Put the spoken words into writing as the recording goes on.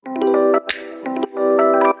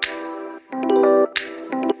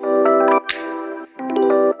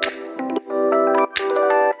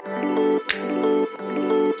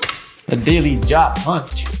The Daily Job Hunt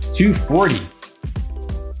 240.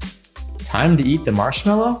 Time to eat the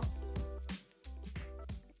marshmallow?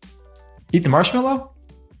 Eat the marshmallow?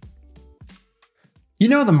 You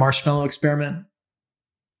know the marshmallow experiment?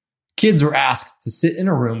 Kids were asked to sit in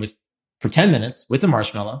a room for 10 minutes with a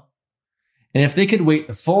marshmallow, and if they could wait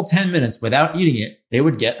the full 10 minutes without eating it, they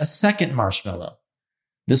would get a second marshmallow.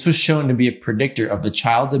 This was shown to be a predictor of the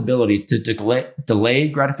child's ability to delay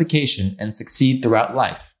gratification and succeed throughout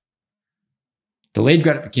life. Delayed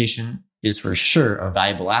gratification is for sure a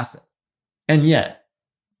valuable asset. And yet,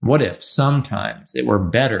 what if sometimes it were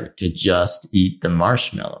better to just eat the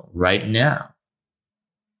marshmallow right now?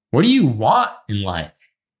 What do you want in life?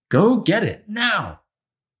 Go get it now.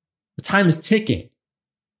 The time is ticking.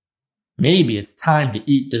 Maybe it's time to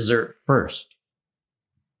eat dessert first.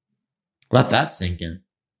 Let that sink in.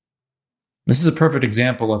 This is a perfect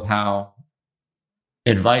example of how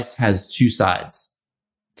advice has two sides,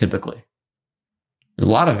 typically. There's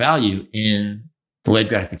a lot of value in delayed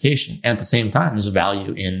gratification. And at the same time, there's a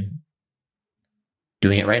value in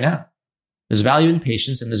doing it right now. There's value in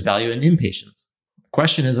patience and there's value in impatience. The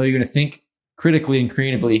question is, are you going to think critically and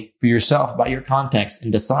creatively for yourself about your context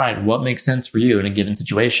and decide what makes sense for you in a given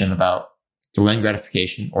situation about delaying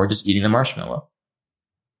gratification or just eating the marshmallow?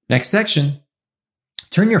 Next section,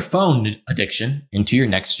 turn your phone addiction into your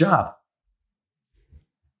next job.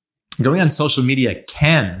 Going on social media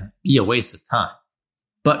can be a waste of time,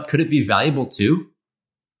 but could it be valuable too?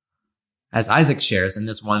 As Isaac shares in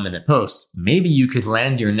this 1-minute post, maybe you could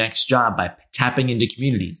land your next job by tapping into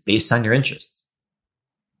communities based on your interests.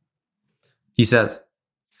 He says,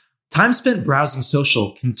 time spent browsing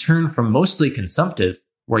social can turn from mostly consumptive,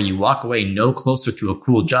 where you walk away no closer to a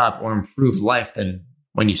cool job or improved life than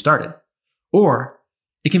when you started, or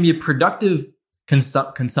it can be a productive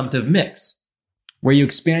consumptive mix, where you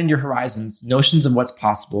expand your horizons, notions of what's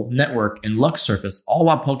possible, network, and luck surface, all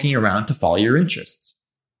while poking around to follow your interests.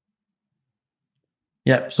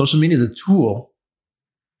 Yeah, social media is a tool.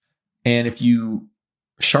 And if you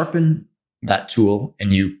sharpen that tool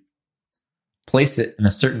and you place it in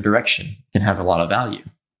a certain direction, it can have a lot of value.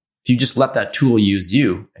 If you just let that tool use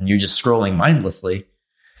you and you're just scrolling mindlessly,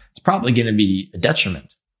 it's probably going to be a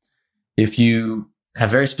detriment. If you have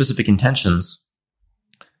very specific intentions,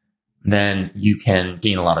 then you can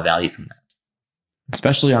gain a lot of value from that,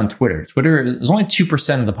 especially on Twitter. Twitter is only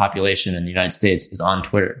 2% of the population in the United States is on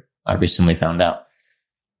Twitter, I recently found out.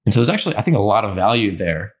 And so there's actually, I think, a lot of value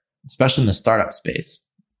there, especially in the startup space.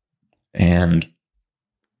 And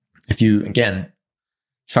if you, again,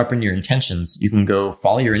 sharpen your intentions, you can go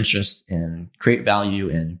follow your interests and create value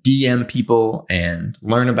and DM people and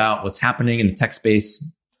learn about what's happening in the tech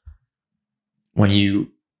space when you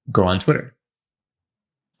go on Twitter.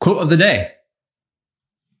 Quote of the day.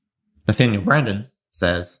 Nathaniel Brandon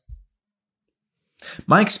says,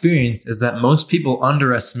 "My experience is that most people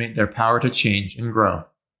underestimate their power to change and grow."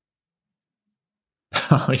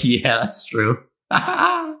 Oh, yeah, that's true.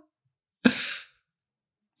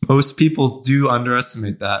 Most people do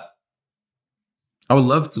underestimate that. I would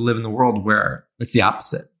love to live in a world where it's the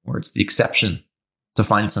opposite, where it's the exception to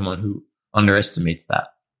find someone who underestimates that.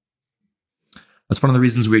 That's one of the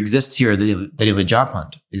reasons we exist here at the Daily Job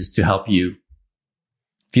Hunt, is to help you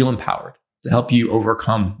feel empowered, to help you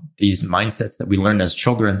overcome these mindsets that we learned as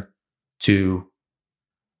children to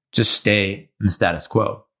just stay in the status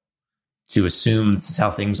quo, to assume this is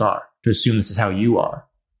how things are, to assume this is how you are,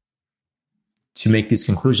 to make these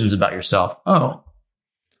conclusions about yourself. Oh,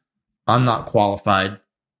 I'm not qualified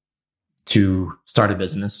to start a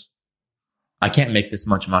business. I can't make this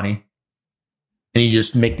much money. And you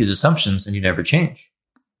just make these assumptions and you never change.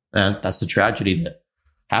 And that's the tragedy that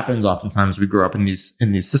happens. Oftentimes we grow up in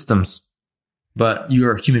these systems, but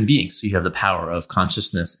you're a human being. So you have the power of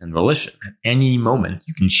consciousness and volition. At any moment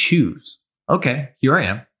you can choose, okay, here I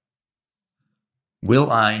am.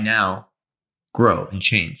 Will I now grow and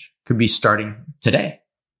change? Could be starting today.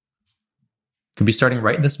 Could be starting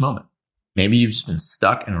right in this moment. Maybe you've just been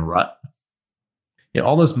stuck in a rut. Yeah,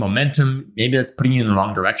 all this momentum, maybe that's putting you in the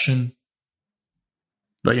wrong direction.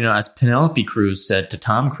 But, as Penelope Cruz said to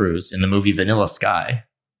Tom Cruise in the movie Vanilla Sky,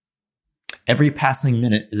 every passing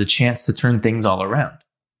minute is a chance to turn things all around.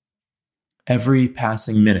 Every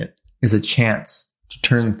passing minute is a chance to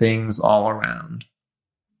turn things all around.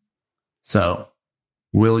 So,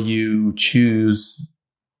 will you choose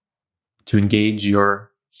to engage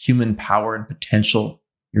your human power and potential,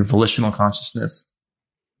 your volitional consciousness,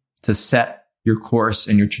 to set your course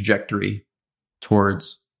and your trajectory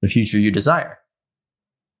towards the future you desire?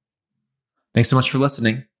 Thanks so much for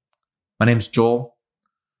listening. My name's Joel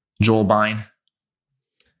Bine.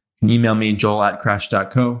 You can email me,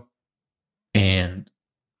 joel@crash.co. And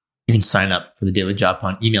you can sign up for the Daily Job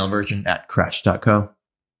Hunt email version at crash.co.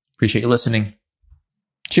 Appreciate you listening.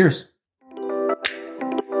 Cheers.